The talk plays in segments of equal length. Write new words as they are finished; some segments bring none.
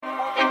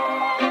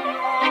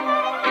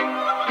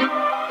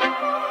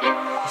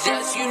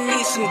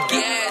full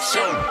gas,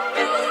 yo.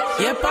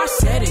 Yep, I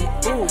said it.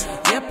 Ooh,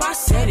 yep, I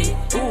said it.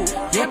 Ooh,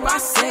 yep, I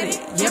said it.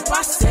 Yep,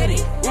 I said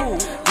it. Ooh,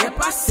 yep,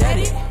 I said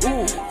it.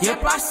 Ooh,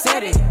 yep, I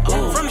said it.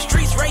 Ooh. From the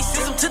streets,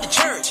 racism to the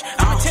church.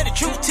 I'ma tell the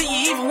truth to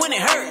you even when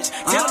it hurts.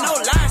 Tell no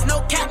lies,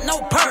 no cap, no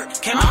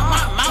perk. Came out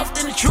my mouth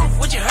and the truth,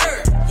 what you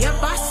heard.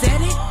 Yep, I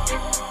said it.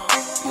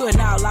 You are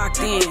now locked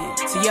in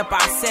to Yep,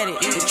 I Said It,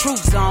 the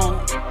Truth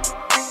Zone.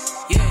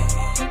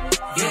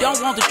 If you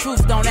don't want the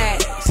truth, don't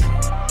ask.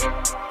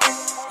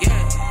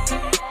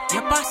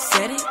 Yep, I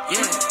said it.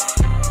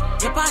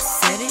 Yep, I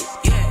said it.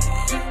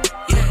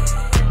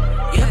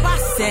 Yep, I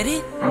said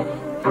it.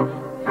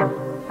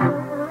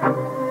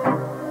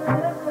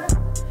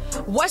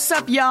 What's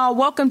up, y'all?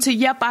 Welcome to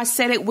Yep, I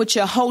Said It with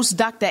your host,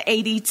 Dr.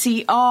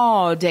 ADT,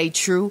 all day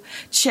true.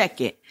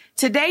 Check it.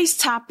 Today's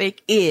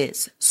topic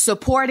is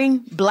supporting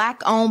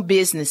Black-owned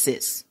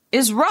businesses.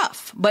 It's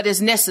rough, but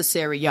it's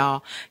necessary,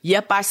 y'all.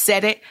 Yep, I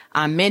said it.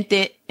 I meant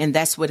it. And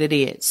that's what it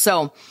is.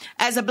 So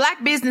as a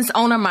Black business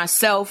owner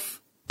myself,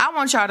 I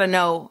want y'all to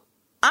know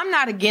I'm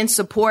not against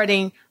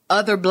supporting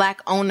other Black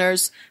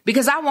owners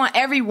because I want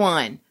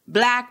everyone,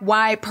 Black,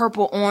 white,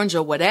 purple, orange,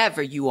 or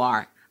whatever you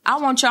are. I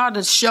want y'all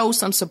to show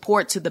some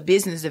support to the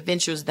business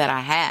adventures that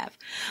I have.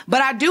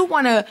 But I do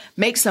want to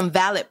make some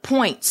valid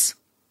points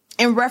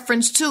in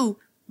reference to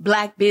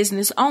Black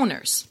business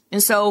owners.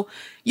 And so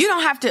you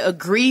don't have to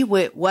agree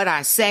with what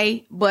I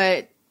say,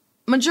 but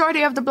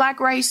majority of the Black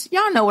race,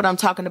 y'all know what I'm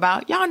talking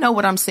about. Y'all know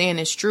what I'm saying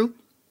is true.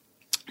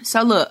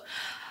 So look,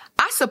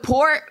 I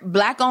support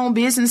Black-owned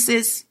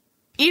businesses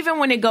even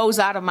when it goes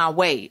out of my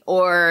way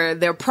or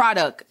their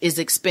product is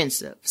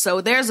expensive.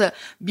 So there's a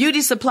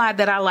beauty supply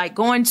that I like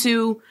going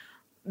to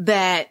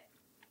that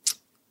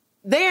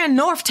they're in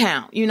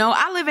Northtown. You know,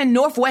 I live in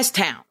Northwest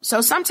Town.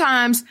 So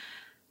sometimes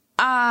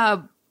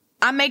I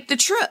make the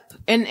trip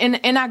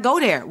and I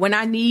go there when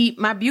I need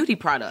my beauty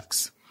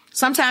products.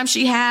 Sometimes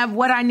she have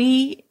what I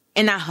need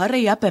and I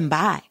hurry up and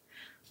buy.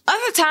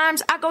 Other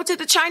times I go to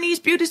the Chinese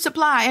beauty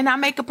supply and I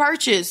make a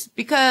purchase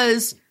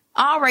because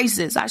all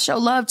races I show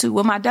love to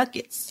with my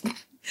ducats.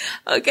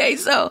 Okay.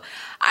 So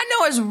I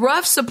know it's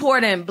rough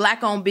supporting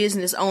Black-owned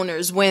business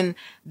owners when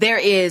there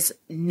is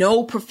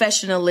no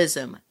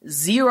professionalism,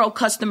 zero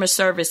customer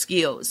service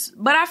skills.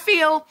 But I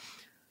feel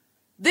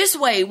this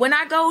way, when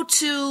I go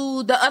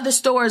to the other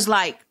stores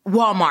like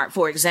Walmart,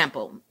 for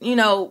example, you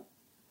know,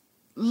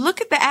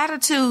 look at the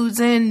attitudes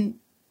and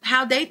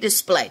how they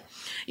display.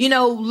 You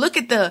know, look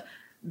at the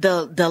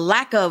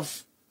lack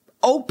of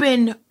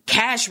open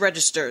cash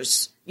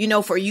registers, you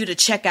know, for you to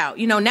check out.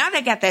 You know, now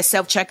they got that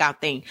self-checkout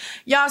thing.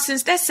 Y'all,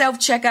 since that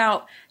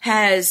self-checkout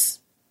has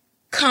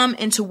come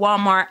into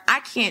Walmart, I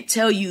can't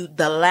tell you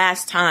the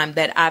last time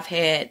that I've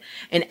had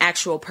an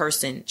actual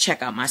person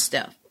check out my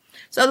stuff.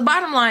 So the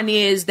bottom line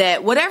is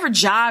that whatever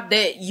job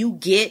that you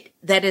get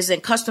that is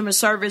in customer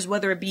service,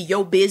 whether it be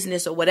your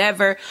business or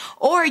whatever,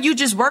 or you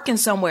just working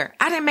somewhere,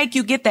 I didn't make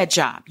you get that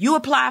job. You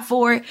apply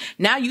for it.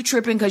 Now you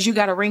tripping because you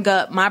got to ring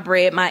up my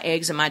bread, my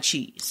eggs, and my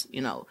cheese,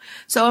 you know.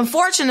 So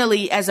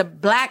unfortunately, as a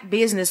Black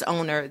business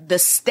owner, the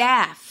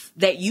staff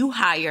that you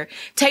hire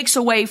takes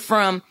away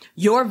from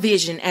your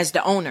vision as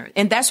the owner.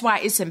 And that's why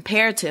it's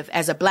imperative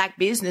as a Black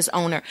business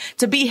owner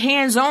to be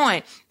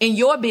hands-on in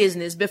your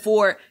business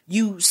before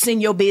you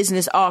send your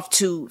business off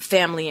to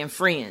family and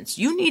friends.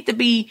 You need to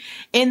be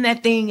in that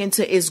thing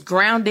until it's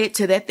grounded,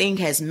 till that thing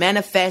has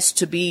manifest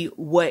to be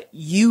what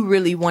you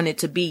really want it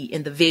to be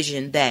in the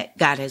vision that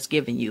God has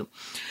given you.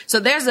 So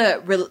there's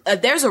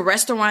a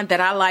restaurant that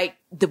I like,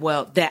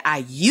 that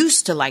I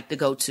used to like to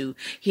go to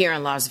here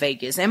in Las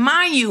Vegas. And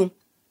mind you,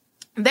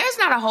 there's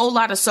not a whole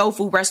lot of soul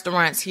food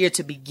restaurants here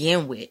to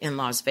begin with in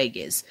Las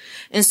Vegas.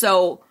 And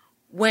so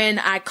when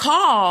I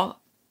call,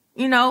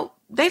 you know,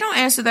 they don't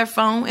answer their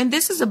phone. And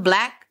this is a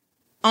Black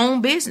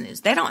owned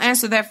business. They don't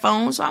answer their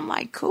phone. So I'm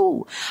like,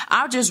 cool,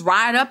 I'll just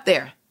ride up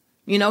there,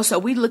 you know, so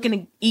we looking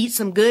to eat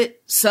some good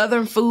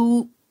Southern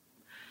food.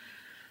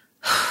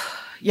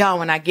 Y'all,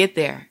 when I get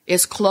there,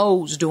 it's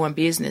closed during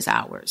business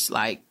hours.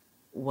 Like,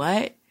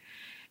 what?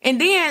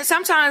 And then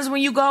sometimes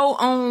when you go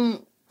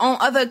on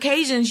other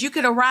occasions, you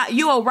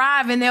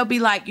arrive and they'll be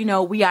like, you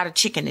know, we out of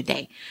chicken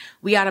today.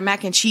 We out of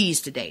mac and cheese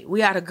today.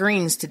 We out of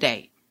greens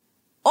today.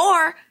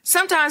 Or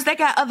sometimes they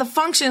got other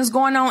functions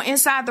going on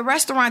inside the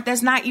restaurant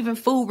that's not even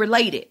food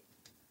related.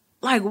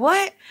 Like,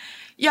 what?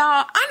 Y'all,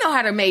 I know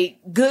how to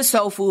make good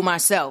soul food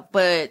myself,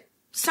 but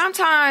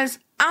sometimes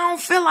I don't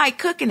feel like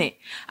cooking it.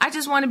 I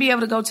just want to be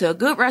able to go to a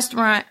good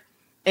restaurant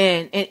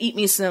and eat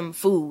me some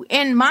food.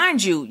 And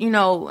mind you, you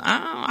know,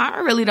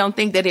 I really don't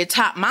think that it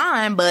topped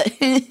mine, but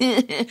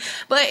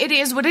but it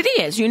is what it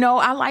is. You know,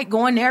 I like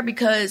going there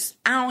because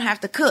I don't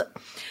have to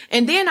cook.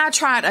 And then I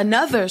tried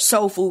another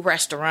soul food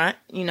restaurant,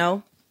 you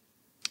know,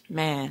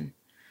 man,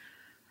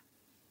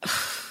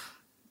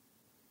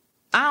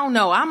 I don't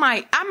know. I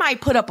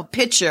might put up a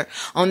picture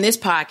on this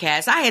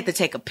podcast. I had to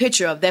take a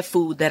picture of that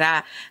food that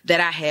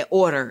I had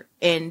ordered.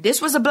 And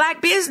this was a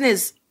Black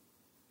business.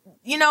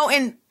 You know,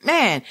 and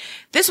man,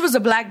 this was a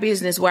Black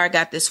business where I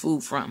got this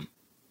food from.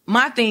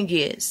 My thing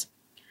is,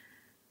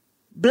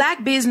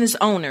 Black business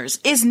owners,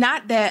 it's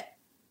not that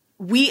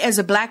we as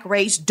a Black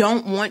race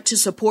don't want to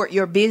support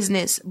your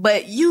business,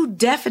 but you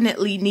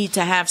definitely need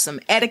to have some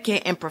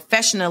etiquette and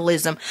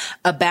professionalism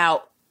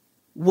about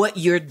what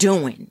you're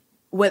doing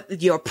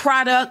with your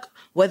product,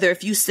 whether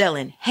if you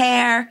selling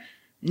hair,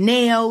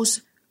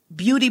 nails,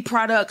 beauty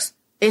products,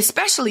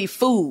 especially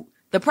food.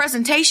 The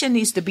presentation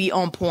needs to be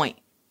on point.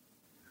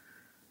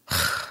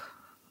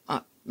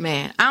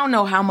 Man, I don't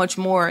know how much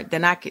more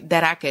than I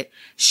could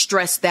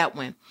stress that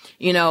one,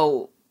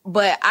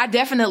 but I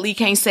definitely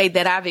can't say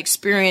that I've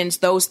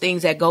experienced those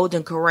things at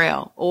Golden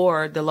Corral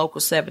or the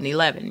local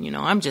 7-Eleven.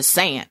 I'm just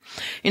saying,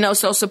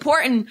 so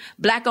supporting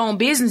Black owned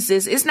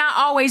businesses is not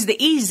always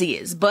the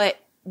easiest, but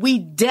we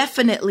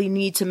definitely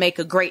need to make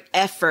a great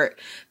effort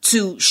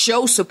to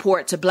show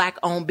support to Black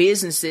owned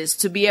businesses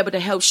to be able to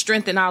help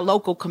strengthen our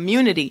local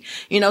community.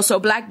 So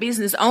Black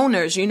business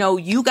owners,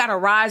 you got to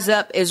rise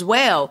up as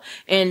well.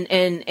 And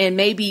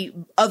maybe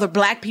other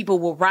Black people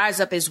will rise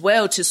up as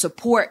well to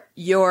support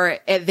your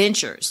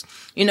adventures.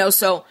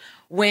 So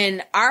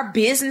when our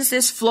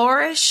businesses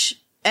flourish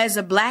as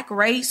a Black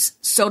race,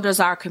 so does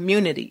our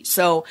community.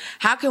 So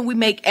how can we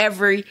make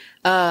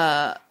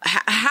how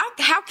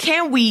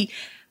can we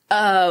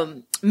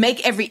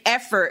make every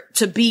effort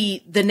to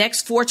be the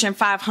next Fortune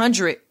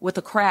 500 with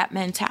a crab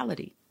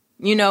mentality?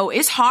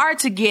 It's hard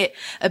to get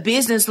a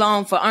business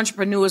loan for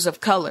entrepreneurs of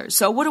color.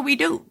 So what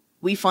do?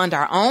 We fund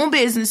our own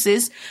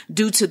businesses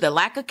due to the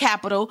lack of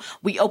capital.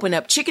 We open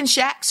up chicken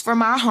shacks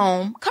from our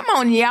home. Come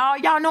on, y'all.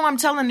 Y'all know I'm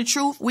telling the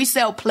truth. We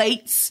sell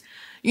plates.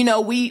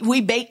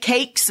 We bake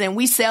cakes and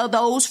we sell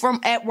those from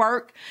at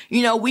work.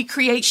 We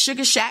create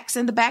sugar shacks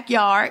in the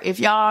backyard.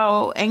 If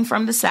y'all ain't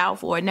from the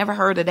South or never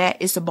heard of that,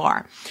 it's a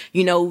bar.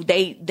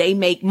 They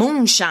make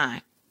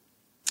moonshine.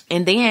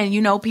 And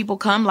then, people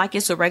come like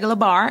it's a regular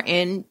bar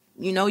and,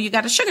 you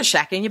got a sugar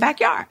shack in your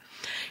backyard.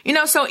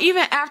 So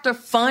even after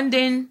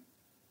funding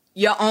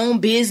your own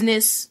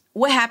business,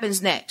 what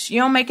happens next? You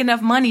don't make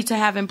enough money to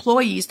have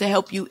employees to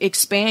help you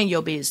expand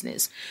your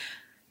business.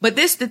 But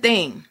this the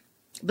thing.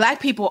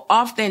 Black people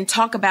often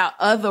talk about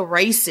other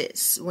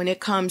races when it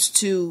comes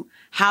to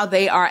how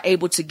they are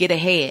able to get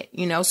ahead,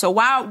 so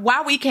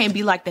why we can't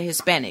be like the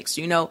Hispanics,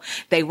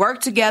 they work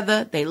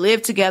together, they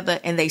live together,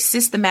 and they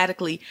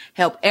systematically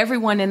help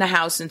everyone in the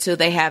house until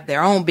they have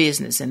their own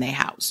business in their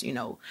house,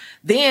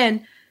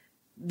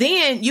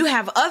 Then you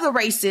have other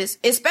races,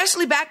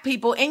 especially Black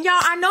people. And y'all,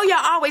 I know y'all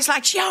always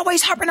like, she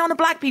always harping on the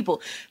Black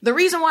people. The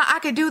reason why I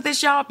can do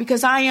this, y'all,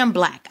 because I am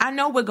Black. I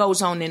know what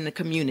goes on in the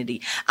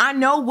community. I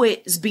know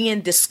what's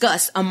being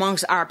discussed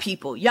amongst our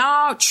people.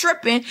 Y'all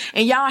tripping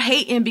and y'all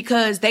hating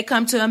because they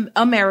come to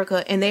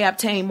America and they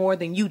obtain more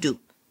than you do.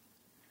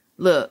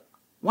 Look,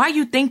 why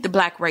you think the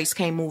Black race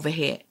can't move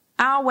ahead?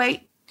 I'll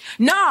wait.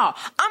 No,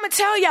 I'm going to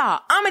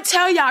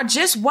tell y'all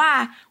just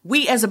why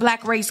we as a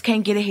Black race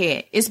can't get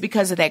ahead. It's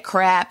because of that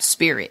crab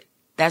spirit.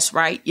 That's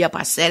right. Yep.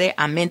 I said it.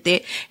 I meant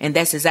it. And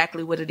that's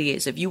exactly what it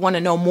is. If you want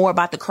to know more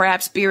about the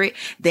crab spirit,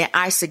 then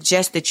I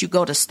suggest that you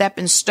go to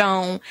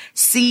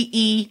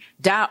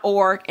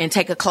steppingstone.ce.org and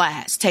take a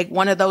class. Take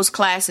one of those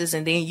classes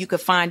and then you can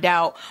find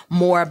out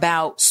more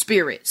about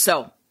spirit.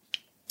 So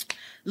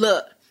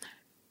look,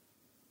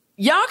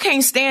 y'all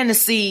can't stand to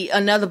see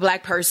another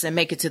Black person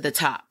make it to the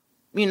top.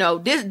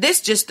 This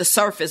just the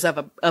surface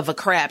of a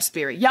crab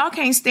spirit. Y'all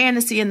can't stand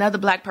to see another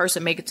Black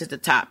person make it to the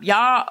top.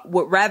 Y'all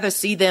would rather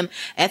see them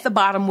at the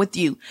bottom with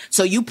you.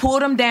 So you pull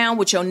them down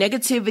with your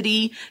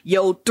negativity,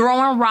 your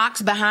throwing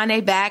rocks behind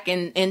their back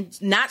and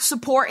not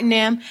supporting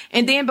them.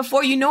 And then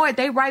before you know it,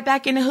 they right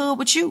back in the hood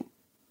with you.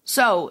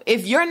 So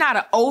if you're not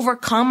an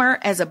overcomer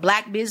as a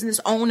Black business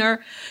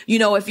owner,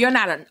 if you're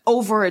not an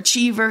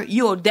overachiever,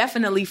 you'll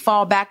definitely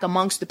fall back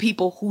amongst the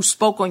people who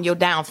spoke on your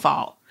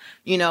downfall,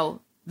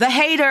 the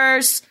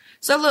haters.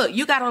 So look,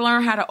 you got to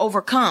learn how to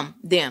overcome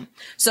them.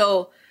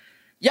 So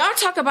y'all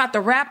talk about the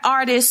rap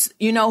artists,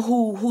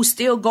 who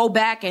still go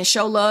back and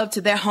show love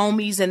to their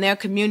homies and their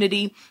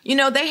community.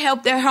 They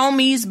help their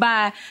homies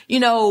by,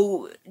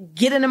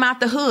 getting them out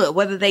the hood,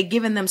 whether they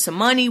giving them some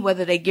money,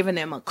 whether they giving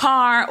them a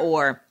car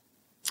or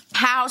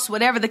house,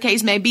 whatever the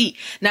case may be.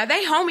 Now,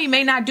 they homie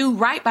may not do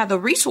right by the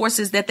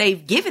resources that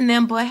they've given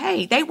them, but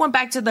hey, they went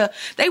back to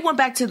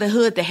the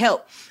hood to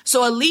help.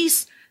 So at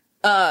least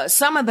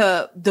some of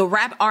the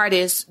rap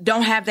artists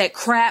don't have that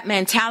crab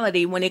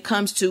mentality when it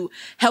comes to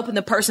helping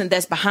the person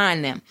that's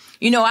behind them.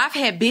 I've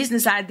had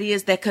business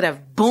ideas that could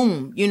have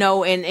boomed,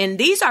 and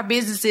these are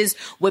businesses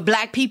with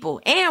Black people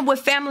and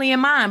with family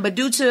in mind, but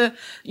due to,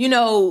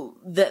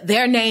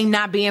 their name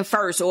not being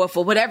first or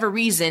for whatever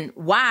reason,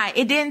 why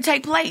it didn't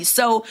take place.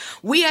 So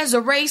we as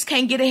a race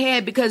can't get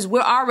ahead because we're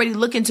already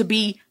looking to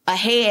be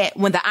ahead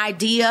when the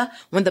idea,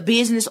 when the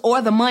business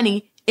or the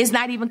money is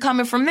not even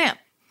coming from them.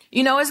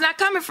 It's not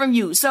coming from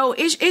you. So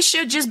it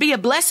should just be a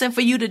blessing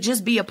for you to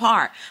just be a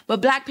part. But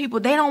Black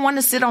people, they don't want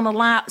to sit on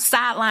the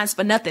sidelines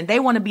for nothing. They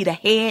want to be the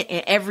head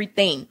in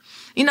everything.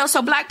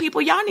 So Black people,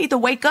 y'all need to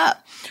wake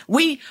up.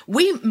 We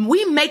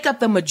make up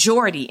the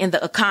majority in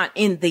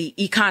the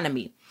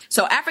economy.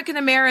 So African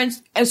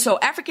Americans,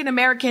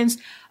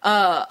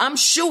 I'm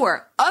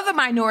sure other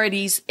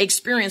minorities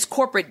experience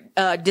corporate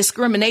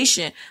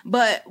discrimination,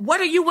 but what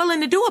are you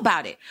willing to do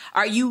about it?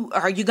 Are you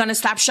going to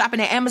stop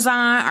shopping at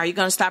Amazon? Are you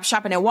going to stop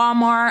shopping at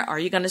Walmart? Are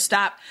you going to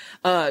stop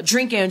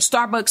drinking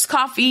Starbucks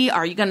coffee?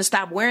 Are you going to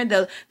stop wearing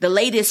the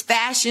latest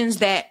fashions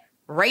that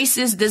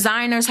racist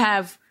designers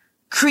have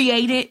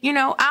created?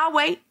 I'll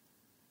wait.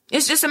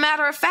 It's just a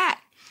matter of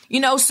fact.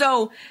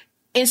 So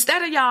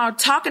instead of y'all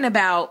talking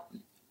about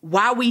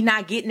why we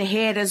not getting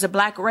ahead as a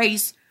black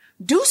race,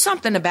 do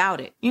something about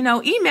it.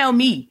 Email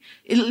me.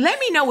 Let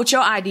me know what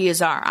your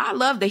ideas are. I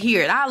love to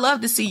hear it. I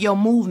love to see your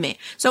movement.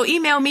 So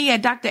email me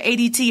at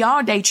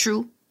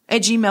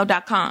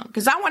dradtallDayTrue@gmail.com,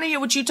 because I want to hear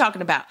what you're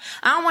talking about.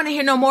 I don't want to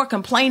hear no more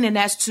complaining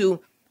as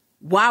to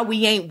why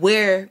we ain't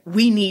where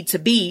we need to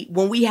be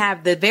when we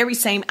have the very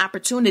same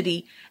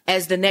opportunity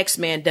as the next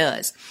man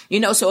does.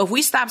 So if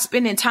we stop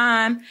spending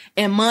time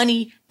and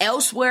money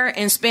elsewhere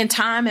and spend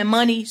time and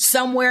money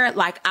somewhere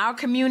like our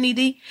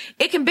community,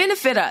 it can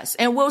benefit us,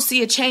 and we'll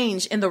see a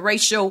change in the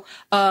racial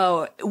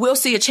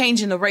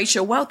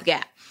wealth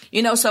gap.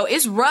 So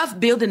it's rough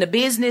building a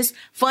business,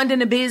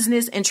 funding a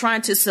business, and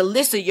trying to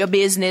solicit your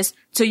business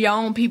to your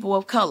own people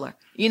of color.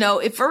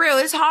 For real,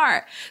 it's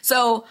hard.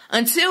 So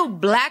until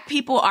black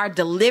people are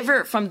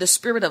delivered from the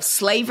spirit of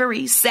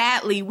slavery,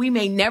 sadly, we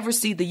may never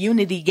see the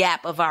unity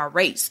gap of our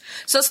race.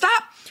 So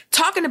stop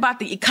talking about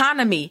the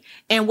economy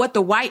and what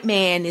the white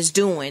man is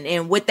doing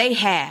and what they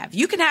have.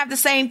 You can have the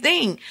same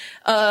thing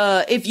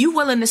if you're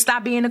willing to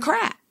stop being a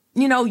crap.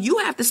 You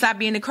have to stop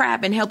being a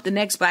crab and help the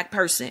next black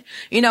person.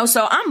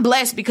 So I'm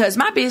blessed because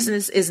my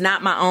business is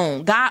not my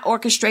own. God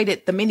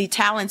orchestrated the many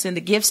talents and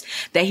the gifts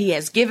that he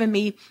has given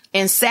me.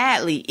 And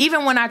sadly,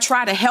 even when I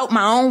try to help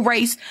my own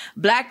race,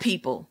 black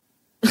people,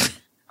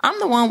 I'm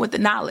the one with the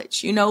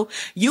knowledge.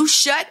 You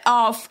shut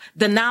off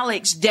the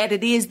knowledge that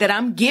it is that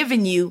I'm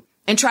giving you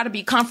and try to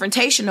be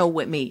confrontational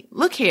with me.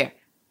 Look here.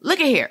 Look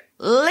at here.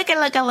 Look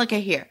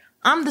at here.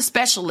 I'm the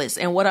specialist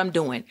in what I'm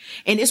doing.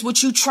 And it's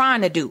what you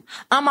trying to do.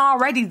 I'm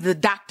already the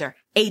Dr.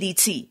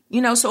 ADT.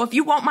 So if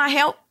you want my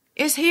help,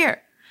 it's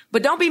here.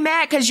 But don't be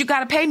mad because you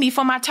got to pay me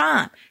for my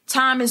time.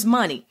 Time is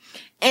money.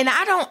 And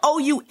I don't owe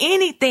you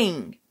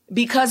anything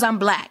because I'm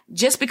black.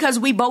 Just because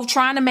we both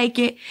trying to make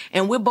it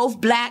and we're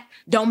both black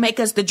don't make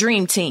us the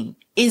dream team.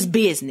 It's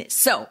business.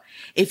 So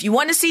if you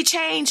want to see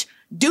change,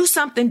 do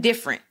something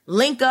different.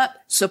 Link up,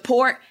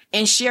 support,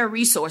 and share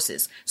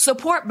resources.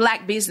 Support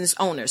black business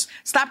owners.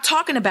 Stop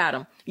talking about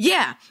them.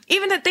 Yeah,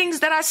 even the things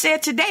that I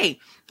said today,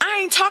 I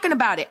ain't talking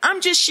about it. I'm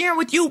just sharing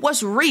with you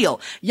what's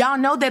real. Y'all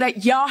know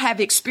that y'all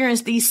have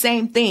experienced these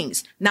same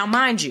things. Now,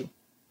 mind you,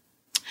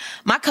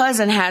 my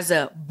cousin has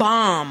a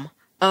bomb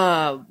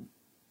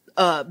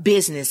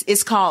business.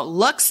 It's called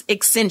Lux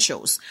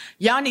Essentials.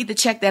 Y'all need to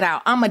check that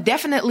out. I'm gonna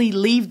definitely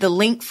leave the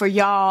link for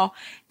y'all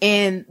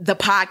in the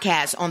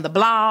podcast, on the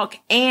blog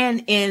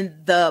and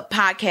in the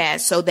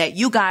podcast, so that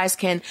you guys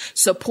can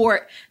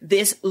support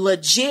this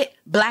legit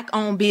black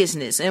owned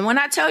business. And when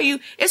I tell you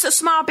it's a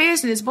small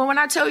business, but when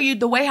I tell you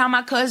the way how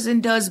my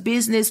cousin does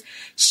business,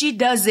 she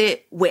does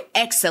it with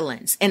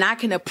excellence, and I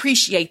can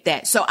appreciate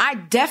that. So I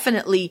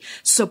definitely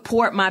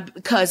support my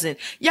cousin.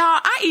 Y'all,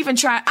 I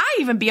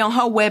even be on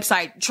her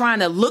website trying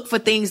to look for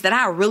things that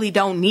I really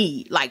don't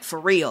need, like for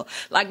real.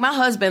 Like my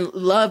husband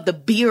loved the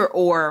beer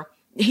oil.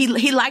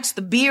 He likes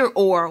the beer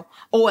oil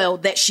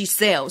that she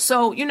sells.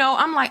 So,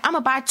 I'm like, I'm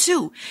gonna buy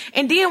 2.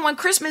 And then when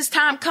Christmas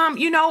time come,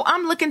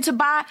 I'm looking to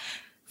buy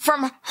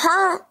from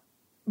her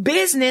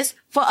business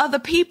for other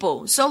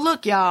people. So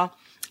look, y'all,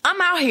 I'm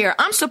out here.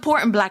 I'm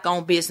supporting black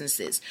owned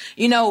businesses.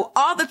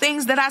 All the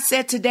things that I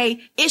said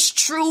today, it's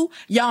true.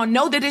 Y'all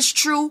know that it's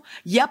true.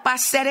 Yep, I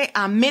said it.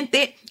 I meant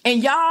it.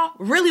 And y'all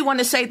really want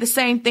to say the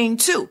same thing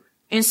too.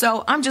 And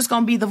so I'm just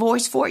going to be the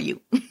voice for you.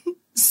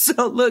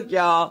 So look,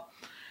 y'all.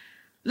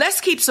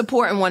 Let's keep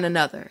supporting one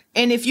another.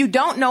 And if you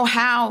don't know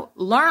how,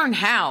 learn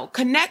how.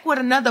 Connect with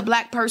another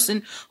black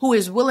person who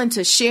is willing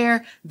to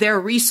share their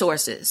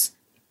resources.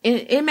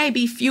 It may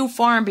be few,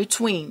 far in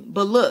between,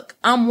 but look,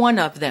 I'm one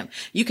of them.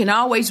 You can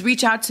always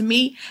reach out to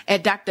me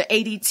at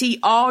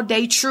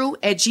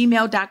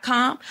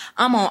dradtallDayTrue@gmail.com.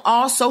 I'm on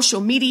all social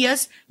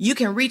medias. You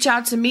can reach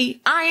out to me.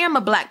 I am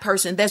a black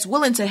person that's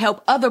willing to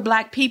help other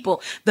black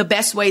people the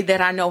best way that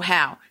I know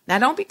how. Now,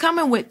 don't be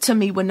coming to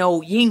me with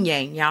no yin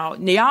yang, y'all.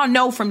 Y'all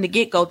know from the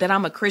get-go that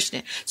I'm a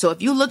Christian. So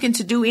if you're looking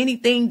to do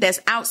anything that's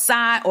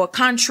outside or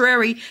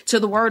contrary to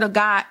the word of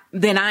God,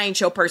 then I ain't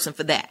your person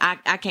for that.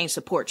 I can't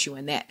support you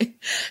in that.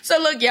 So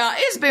look, y'all,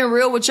 it's been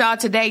real with y'all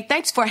today.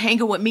 Thanks for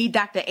hanging with me,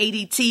 Dr.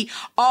 ADT,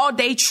 all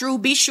day true.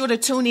 Be sure to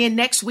tune in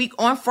next week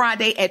on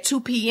Friday at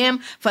 2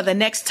 p.m. for the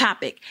next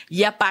topic.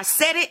 Yep, I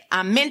said it.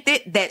 I meant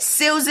it. That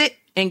seals it.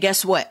 And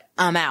guess what?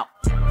 I'm out.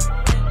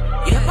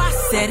 Yep, I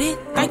said it.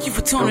 Thank you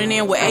for tuning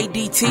in with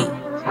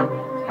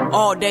ADT,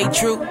 all day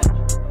true.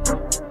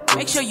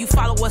 Make sure you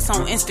follow us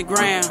on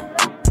Instagram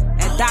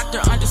at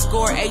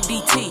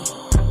Dr._ADT.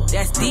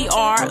 That's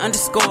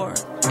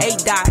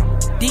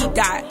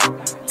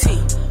Dr.A.D.T.